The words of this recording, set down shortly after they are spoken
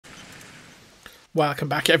Welcome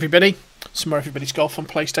back, everybody. Some more Everybody's Golf on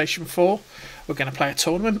PlayStation 4. We're going to play a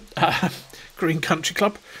tournament. Green Country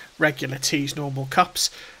Club. Regular tees, normal cups.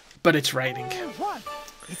 But it's raining.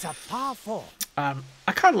 It's a par 4. I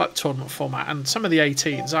kind of like the tournament format. And some of the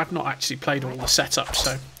 18s, I've not actually played all the setups.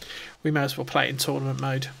 So we may as well play it in tournament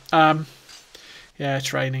mode. Yeah,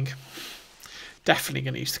 it's raining. Definitely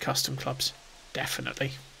going to use the custom clubs.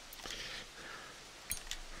 Definitely.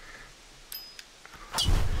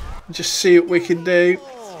 Just see what we can do.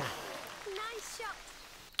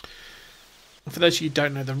 For those of you who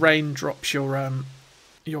don't know, the rain drops your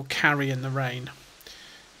carry in the rain.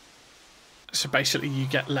 So basically you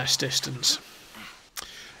get less distance.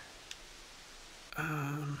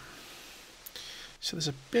 So there's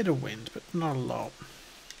a bit of wind, but not a lot.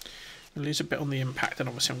 I lose a bit on the impact, and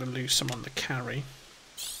obviously I'm going to lose some on the carry.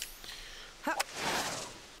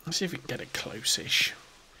 Let's see if we can get it close-ish.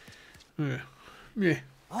 Yeah.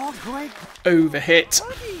 Oh, great. Overhit.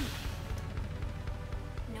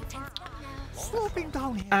 Sloping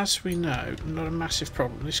down here. As we know, not a massive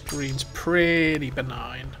problem. This green's pretty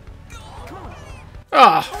benign.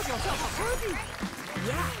 Ah!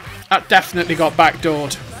 That definitely got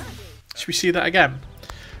backdoored. Should we see that again?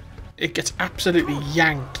 It gets absolutely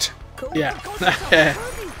yanked. Yeah.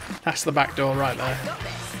 That's the back door right there.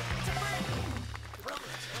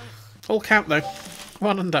 Full count though.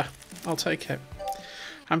 1 under. I'll take it.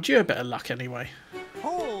 I'm due a bit of luck anyway.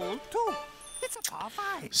 Hole 2. It's a par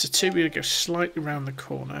 5. So 2, we're gonna go slightly round the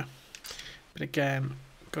corner. But again,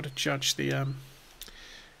 got to judge the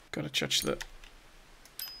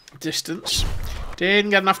distance.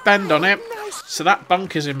 Didn't get enough bend on it. So that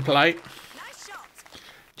bunker's in play.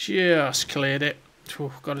 Just cleared it.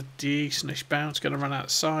 Ooh, got a decentish bounce. Going to run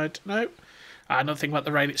outside. No. Another thing about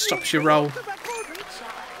the rain, it stops your roll.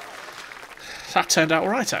 That turned out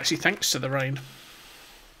alright actually, thanks to the rain.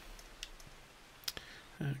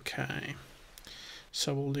 Okay.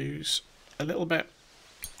 So we'll lose a little bit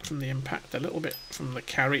from the impact, a little bit from the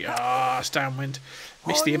carry. Ah, it's downwind.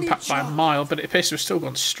 Missed the impact by a mile, but it appears to have still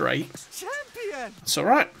gone straight. It's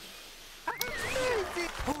alright.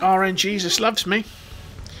 RN Jesus loves me.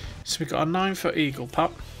 So we've got a 9-foot eagle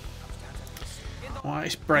putt. Well,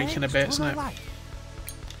 it's breaking a bit, isn't it?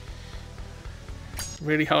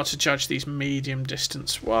 Really hard to judge these medium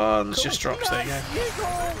distance ones. Just drops, there you go.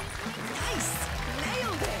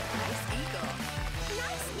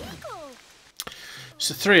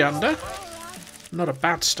 So 3 under. Not a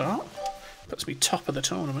bad start. Puts me top of the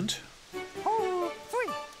tournament. Hole 3.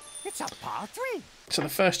 It's a par 3. So the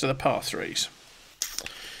first of the par 3s.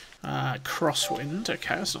 Crosswind.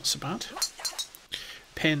 Okay, that's not so bad.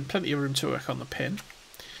 Pin. Plenty of room to work on the pin.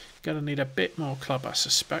 Gonna need a bit more club, I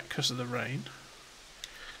suspect, because of the rain.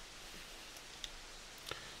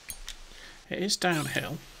 It is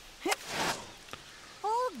downhill.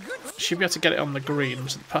 Should be able to get it on the green,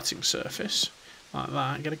 the putting surface. Like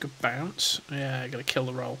that. Get a good bounce. Yeah, gotta kill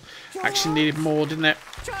the roll. Actually needed more, didn't it?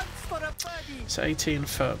 It's 18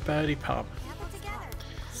 foot. Birdie putt.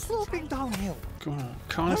 Sloping downhill. Go on.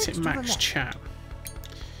 Can't hit it max chat.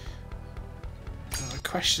 The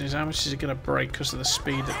question is, how much is it going to break because of the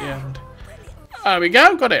speed at the end? There we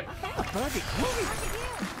go. Got it.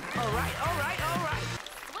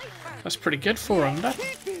 That's pretty good. 4 under.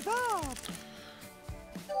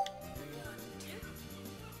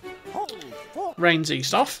 Rain's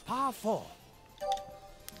eased off.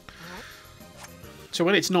 So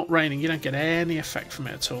when it's not raining, you don't get any effect from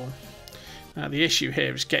it at all. The issue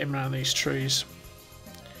here is getting around these trees.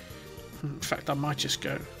 In fact, I might just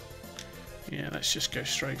go. Yeah, let's just go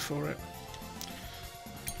straight for it.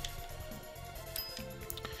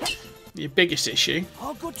 Your biggest issue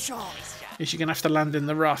is you're going to have to land in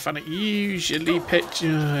the rough, and it usually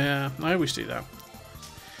pitches. Yeah, I always do that.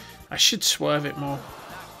 I should swerve it more.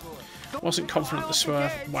 Wasn't confident the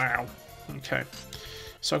swerve. Wow. Okay.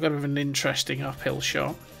 So I've got an interesting uphill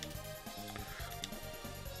shot.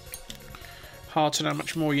 Hard to know how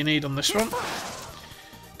much more you need on this one.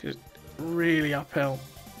 Because it's really uphill.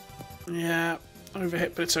 Yeah,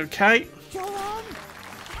 overhit, but it's okay.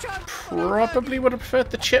 Probably would have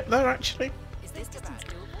preferred the chip there, actually.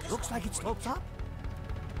 Looks like it slopes up.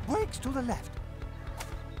 Breaks to the left.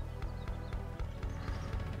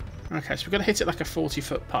 Okay, so we're going to hit it like a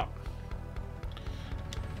 40-foot putt.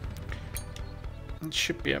 It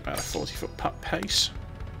should be about a 40-foot putt pace.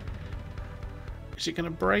 Is it going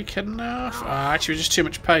to break enough? Actually, it was just too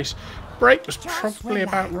much pace. Break was probably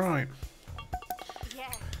about right.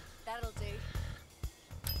 Yeah, that'll do.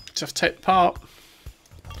 Just have to take the part.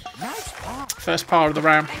 First par of the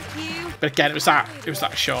round. But again, it was that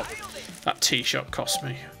shot. That tee shot cost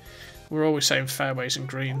me. We're always saying fairways and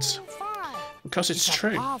greens. Because it's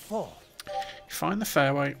true. Par 4. You find the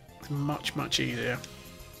fairway, it's much, much easier.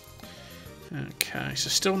 Okay, so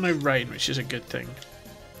still no rain, which is a good thing.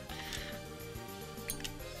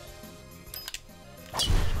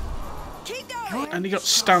 And you got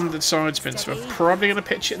standard side spin, so we're probably going to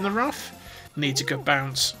pitch it in the rough. Needs a good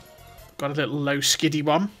bounce. Got a little low skiddy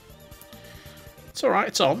one. It's alright,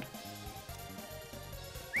 it's on.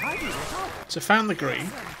 So found the green.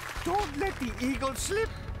 Don't let the eagle slip.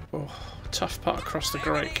 Oh, tough putt across the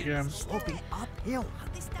grate again. Sloping uphill.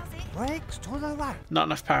 Brakes to the right. Not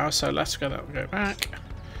enough power, so let's go back.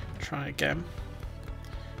 Try again.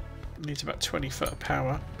 Needs about 20 foot of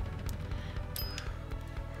power.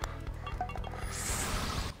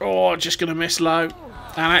 Oh, just going to miss low.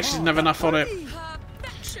 And actually didn't have enough on it.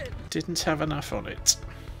 Didn't have enough on it.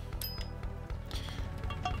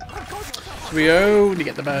 So we only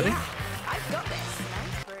get the birdie.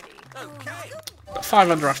 But 5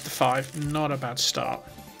 under after 5. Not a bad start.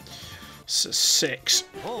 So 6.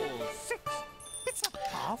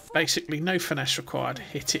 Basically no finesse required.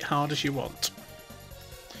 Hit it hard as you want.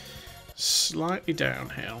 Slightly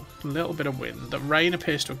downhill. A little bit of wind. The rain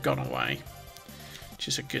appears to have gone away, which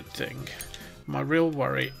is a good thing. My real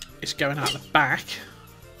worry is going out the back.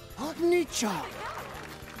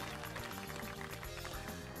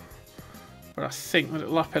 But I think the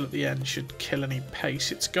little uphill at the end should kill any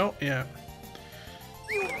pace it's got. Yeah.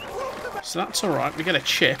 So that's alright. We get a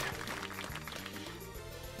chip.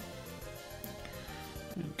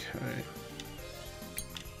 Okay.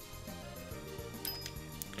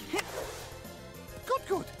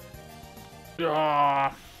 Good.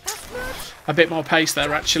 Ah. A bit more pace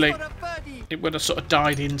there, actually. It would have sort of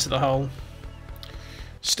died into the hole.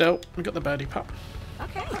 Still, we got the birdie putt.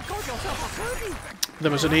 Okay.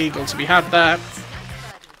 There was an eagle to be had there.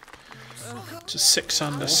 To 6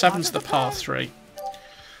 under. 7's the par 3.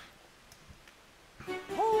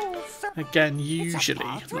 Again, usually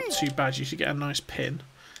not too bad. You should get a nice pin.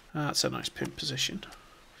 That's a nice pin position.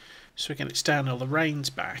 So again, it's downhill. The rain's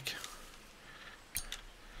back.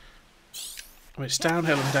 Oh, it's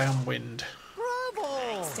downhill and downwind.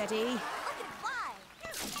 Steady.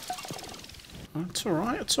 It's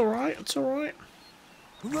alright, it's alright, it's alright.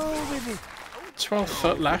 12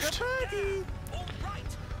 foot left.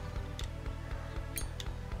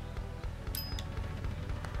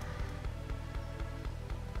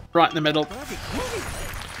 Right in the middle.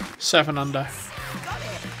 7 under.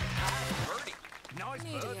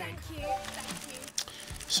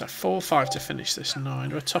 So 4-5 to finish this 9.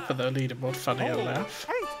 We're top of the leaderboard, funny enough.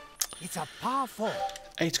 It's a par 4.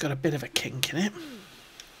 8's got a bit of a kink in it.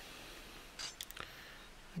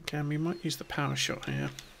 Again, we might use the power shot here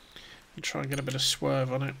and try and get a bit of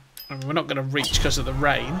swerve on it. I mean, we're not going to reach because of the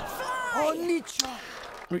rain.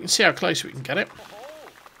 We can see how close we can get it.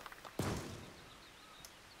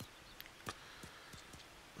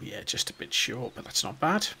 Yeah, just a bit short, but that's not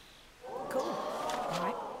bad. Cool.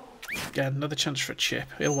 Alright. Again, another chance for a chip.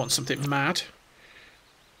 He'll want something mad.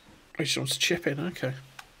 He just wants to chip in, okay.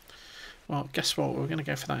 Well, guess what? We're going to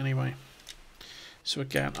go for that anyway. So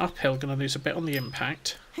again, uphill, going to lose a bit on the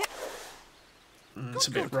impact. It's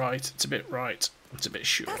a bit right, it's a bit right, it's a bit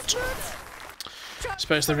short. I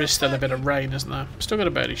suppose there is still a bit of rain, isn't there? Still got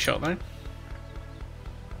a birdie shot though.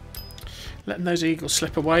 Letting those eagles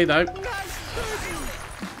slip away though.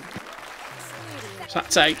 So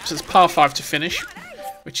that's 8, so it's par 5 to finish,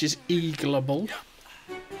 which is eagleable.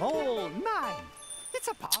 Hole 9. It's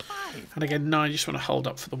a par 5. And again, 9, you just want to hold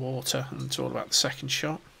up for the water, and it's all about the second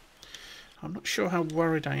shot. I'm not sure how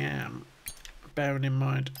worried I am, bearing in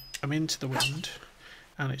mind I'm into the wind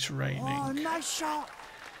and it's raining. Oh, nice shot.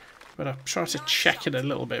 But I'll try to check it a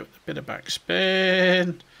little bit with a bit of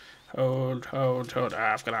backspin. Hold. I've got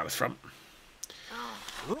out the front.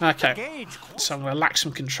 Okay, so I'm going to lack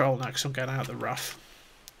some control now because I'm going out of the rough.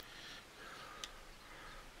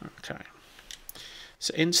 Okay,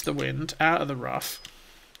 so into the wind, out of the rough.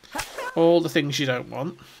 All the things you don't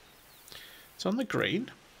want. It's on the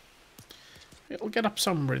green. It'll get up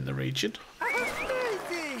somewhere in the region.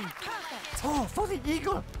 Amazing. Oh, for the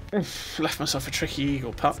eagle. Oof, left myself a tricky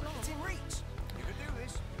eagle putt.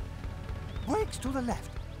 Brakes to the left.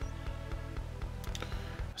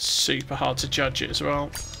 Super hard to judge it as well.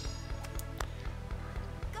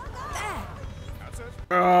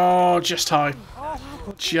 Oh, just high.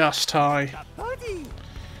 Just high.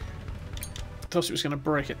 Thought it was going to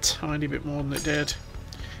break a tiny bit more than it did.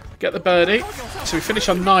 Get the birdie. So we finish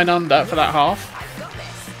on 9 under for that half.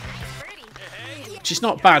 Which is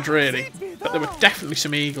not bad really. But there were definitely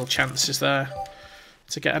some eagle chances there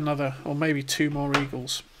to get another, or maybe 2 more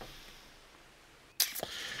eagles.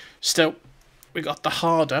 Still, We got the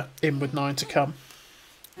harder in with 9 to come.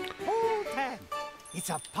 Hole 10. It's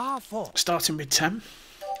a par 4. Starting with 10.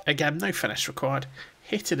 Again, no finesse required.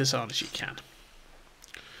 Hit it as hard as you can.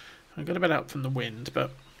 I got a bit out from the wind,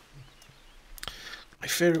 but I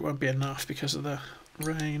fear it won't be enough because of the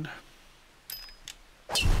rain.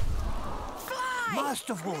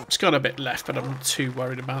 Masterful. It's got a bit left, but I'm not too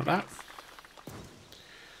worried about that.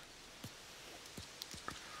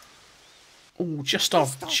 Oh, just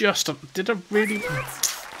off. Just off. Did I really...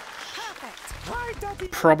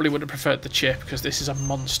 Probably would have preferred the chip because this is a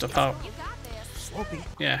monster putt.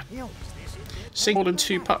 Yeah. Single and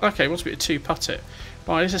 2 putt. Okay, what's a bit of 2 putt it?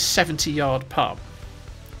 Right, it's a 70-yard putt.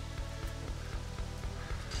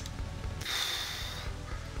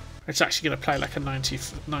 It's actually going to play like a 90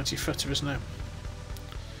 footer, isn't it?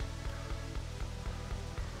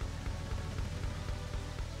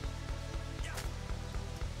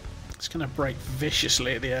 It's going to break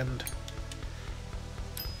viciously at the end.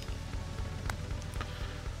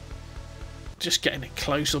 Just getting it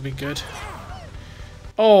close will be good.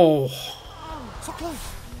 Oh!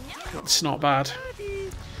 It's not bad.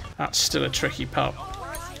 That's still a tricky putt.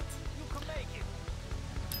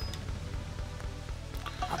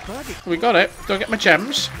 We got it. Go get my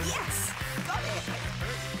gems.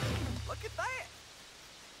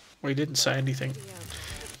 We didn't say anything.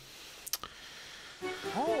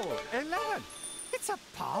 Hole 11. It's a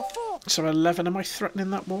par 4. So 11, am I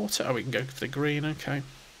threatening that water? Oh, we can go for the green, okay.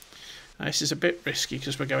 Now, this is a bit risky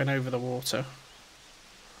because we're going over the water.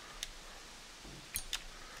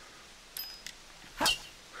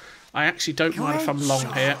 I actually don't mind if I'm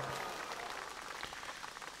long here.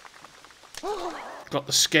 Got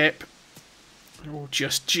the skip. Oh,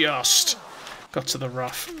 just got to the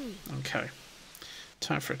rough. Okay.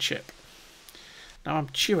 Time for a chip. Now I'm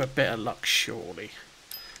due a bit of luck, surely.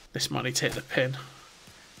 This might need to hit the pin.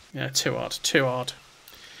 Yeah, too hard, too hard.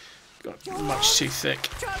 Got much too thick.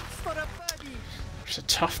 It's a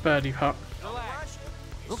tough birdie putt.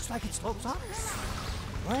 Looks like it slopes up.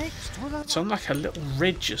 It's on like a little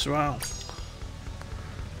ridge as well.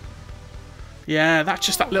 Yeah, that's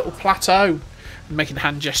just that little plateau. I'm making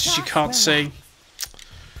hand gestures you can't see.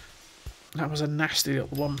 That was a nasty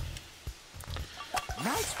little one.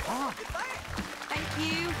 Nice par. Thank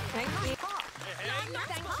you. Thank you.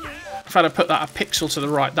 Thank you. If I'd have put that a pixel to the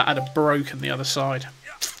right, that had have broken the other side.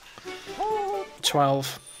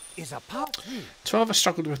 12. Is a par 3. 12 I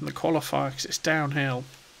struggled with in the qualifier because it's downhill.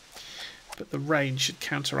 But the rain should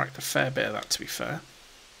counteract a fair bit of that, to be fair.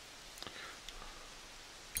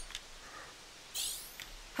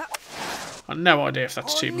 I've no idea if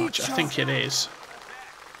that's too much. I think it is.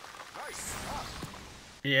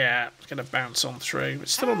 Yeah, it's going to bounce on through.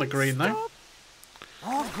 It's still on the green, though.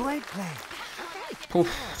 Oh, great play.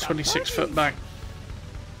 Oof, 26 foot back.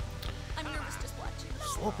 I'm nervous just watching.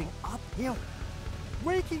 Sloping uphill.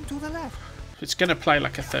 Waking to the left. It's going to play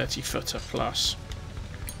like a 30-footer plus.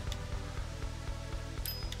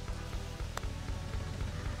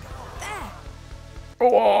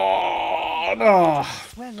 Oh, no.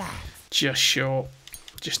 Relax. Just short.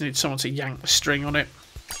 Just need someone to yank the string on it.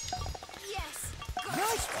 Yes.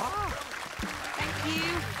 Nice par. Thank you.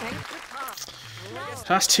 Thank you. So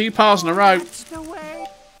that's 2 pars in a row. That's the way.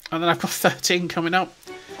 And then I've got 13 coming up.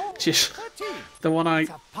 Just 13. the one I It's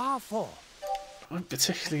a par 4. don't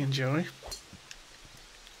particularly enjoy.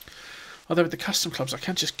 Although with the custom clubs, I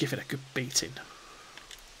can just give it a good beating.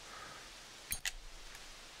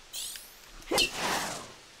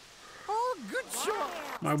 Oh, good shot.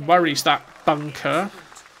 My worry's that bunker.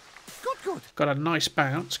 Good. Got a nice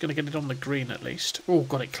bounce. Going to get it on the green at least. Oh,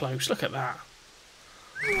 got it close. Look at that.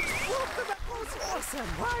 Awesome.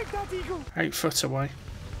 Ride that eagle. 8 foot away.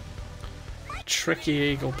 Tricky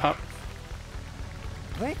eagle putt.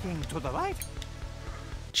 Breaking to the right.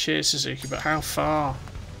 Cheers, Suzuki, but how far?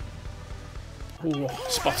 Oh,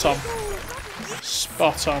 spot on.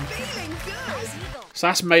 Spot on. So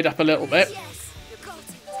that's made up a little bit.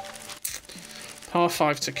 Par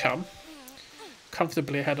 5 to come.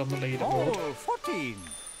 Comfortably ahead on the leaderboard. Oh, 14.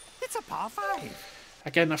 It's a par 5.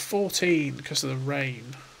 Again, a 14 because of the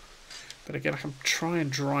rain. But again, I can try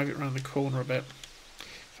and drive it around the corner a bit.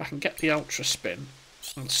 If I can get the ultra spin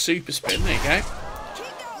and super spin, there you go.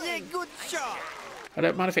 Yeah, good shot. I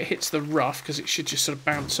don't mind if it hits the rough because it should just sort of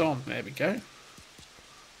bounce on. There we go.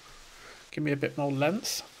 Give me a bit more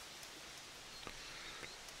length.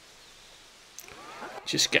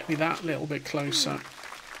 Just get me that little bit closer.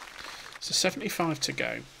 So 75 to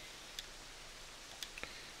go.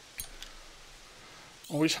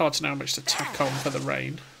 Always hard to know how much to tack on for the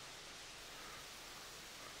rain.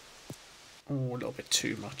 Oh, a little bit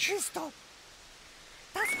too much. Stop.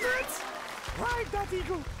 That's good. Ride that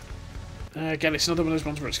eagle. Again, it's another one of those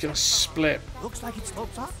ones where it's going to split. Looks like it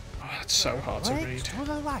slopes up. Oh, it's so hard to Brake read. to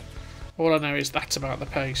the right. All I know is that's about the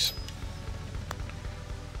pace.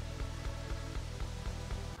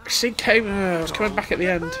 See, I was coming back at the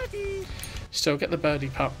end. Still get the birdie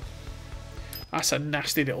putt. That's a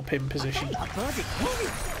nasty little pin position.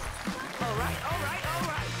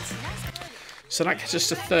 So that gets us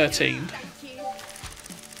to 13.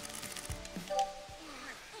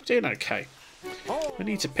 Doing okay. We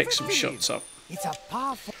need to pick some shots up. It's a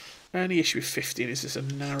powerful. Only issue with 15 is there's a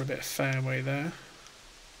narrow bit of fairway there.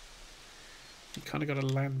 You kind of got to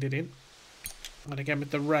land it in. And again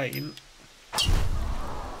with the rain.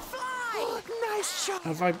 Nice shot.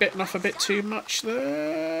 Have I bitten off a bit too much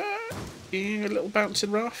there? Yeah, a little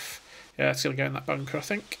bouncing rough. Yeah, it's going to go in that bunker, I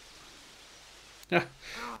think. Yeah.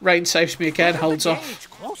 Rain saves me again, holds off.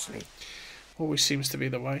 Always seems to be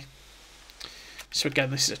the way. So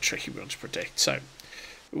again, this is a tricky one to predict. So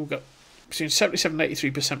we've got between 77 and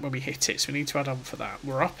 83% when we hit it, so we need to add on for that.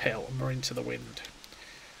 We're uphill and we're into the wind.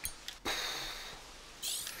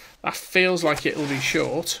 That feels like it'll be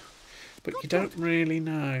short, but you don't really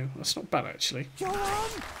know. That's not bad, actually. So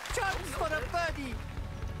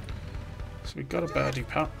we've got a birdie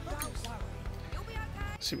putt.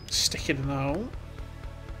 So we can stick it in the hole.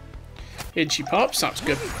 In she pops, that's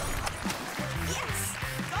good.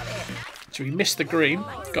 So we missed the green,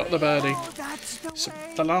 got the birdie. So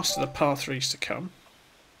the last of the par 3s to come.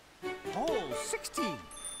 Oh, 16.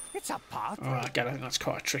 It's a par 3. Oh, again, I think that's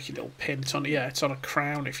quite a tricky little pin. It's on, yeah, it's on a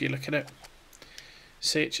crown if you look at it.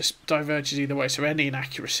 See, it just diverges either way, so any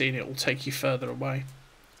inaccuracy in it will take you further away.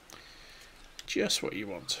 Just what you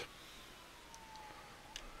want.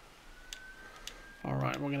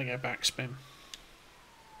 Alright, we're going to go backspin.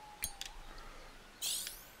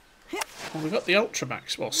 Well, we've got the ultra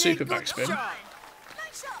backspin, well, super backspin.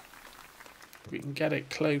 We can get it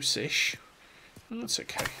close-ish. Oh, that's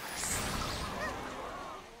okay.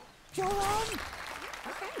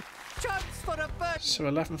 So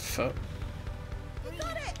 11 foot.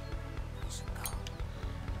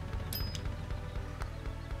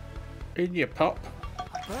 In your pop.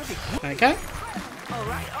 There you go.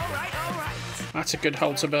 That's a good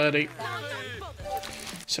hole to birdie.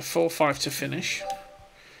 So 4-5 to finish.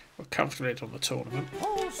 We're comfortably on the tournament.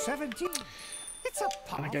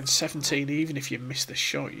 And again, 17, even if you miss the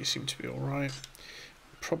shot, you seem to be alright.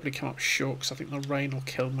 Probably come up short because I think the rain will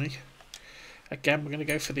kill me. Again, we're going to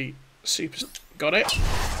go for the super. Got it.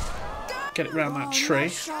 Get it round that tree.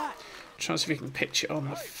 Try and see if we can pitch it on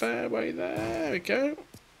the fairway there. There we go.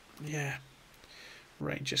 Yeah.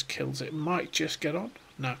 Rain just kills it. Might just get on.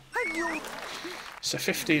 No. So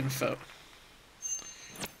 15 foot.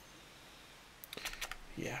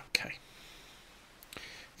 Yeah, okay.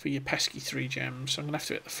 For your pesky 3 gems. I'm going to have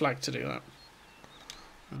to hit the flag to do that.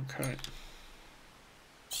 Okay.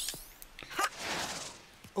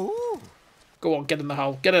 Ooh. Go on, get in the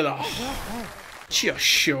hole. Get in the hole. Just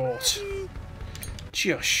short.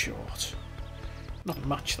 Just short. Not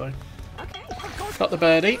much, though. Got the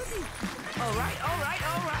birdie.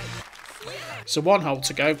 So 1 hole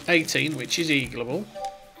to go. 18, which is eagleable.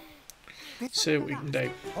 See what we can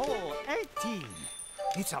do. Oh, 18.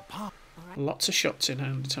 It's a par. Lots of shots in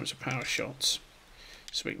hand in terms of power shots.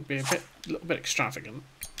 So we can be a little bit extravagant.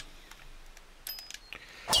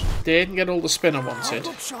 Didn't get all the spin I wanted.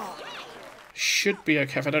 Should be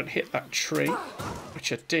okay if I don't hit that tree,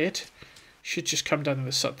 which I did. Should just come down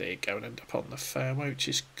the side. There you go, and end up on the fairway, which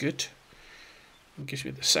is good. And gives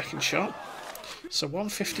me the second shot. So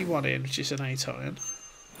 151 in, which is an 8 iron.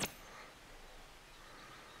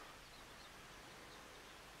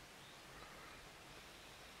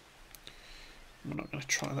 We're not going to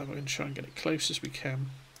try that. We're going to try and get it close as we can.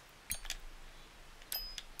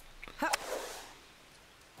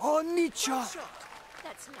 Oh, neat shot.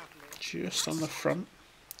 That's lovely. Just on the front.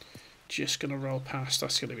 Just going to roll past.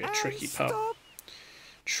 That's going to be a tricky putt.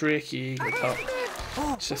 Tricky eagle putt.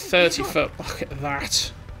 It's a 30 foot. Look at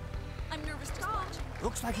that. I'm nervous to watch.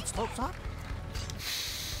 Looks like it slopes up.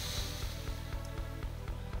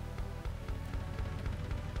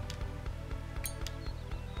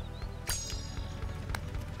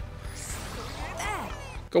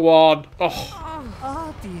 Go on. Oh,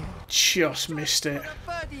 Oh, dear. just missed it.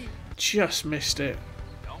 Just missed it.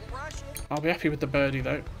 I'll be happy with the birdie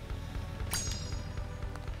though.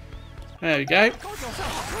 There we go.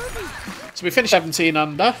 So we finished 17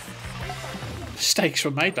 under. Mistakes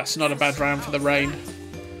were made. That's not a bad round for the rain.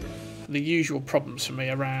 The usual problems for me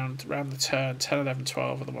around the turn, 10, 11,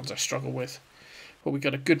 12 are the ones I struggle with. But we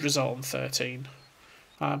got a good result on 13.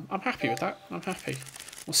 I'm happy with that. I'm happy.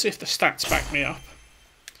 We'll see if the stats back me up.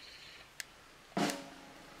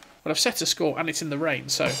 But I've set a score and it's in the rain,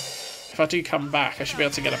 so if I do come back, I should be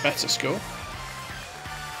able to get a better score.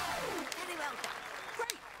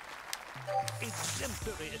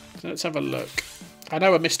 So let's have a look. I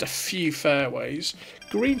know I missed a few fairways.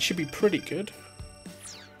 Green should be pretty good.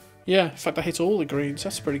 Yeah, in fact I hit all the greens.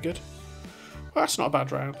 That's pretty good. Well, that's not a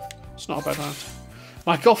bad round. It's not a bad round.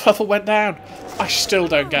 My golf level went down. I still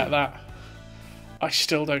don't get that. I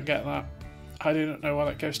still don't get that. I do not know why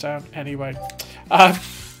that goes down. Anyway, I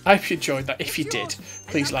hope you enjoyed that. If you did,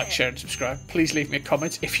 please like, share and subscribe. Please leave me a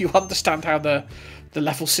comment. If you understand how the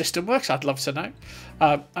level system works, I'd love to know.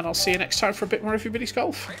 And I'll see you next time for a bit more Everybody's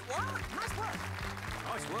Golf.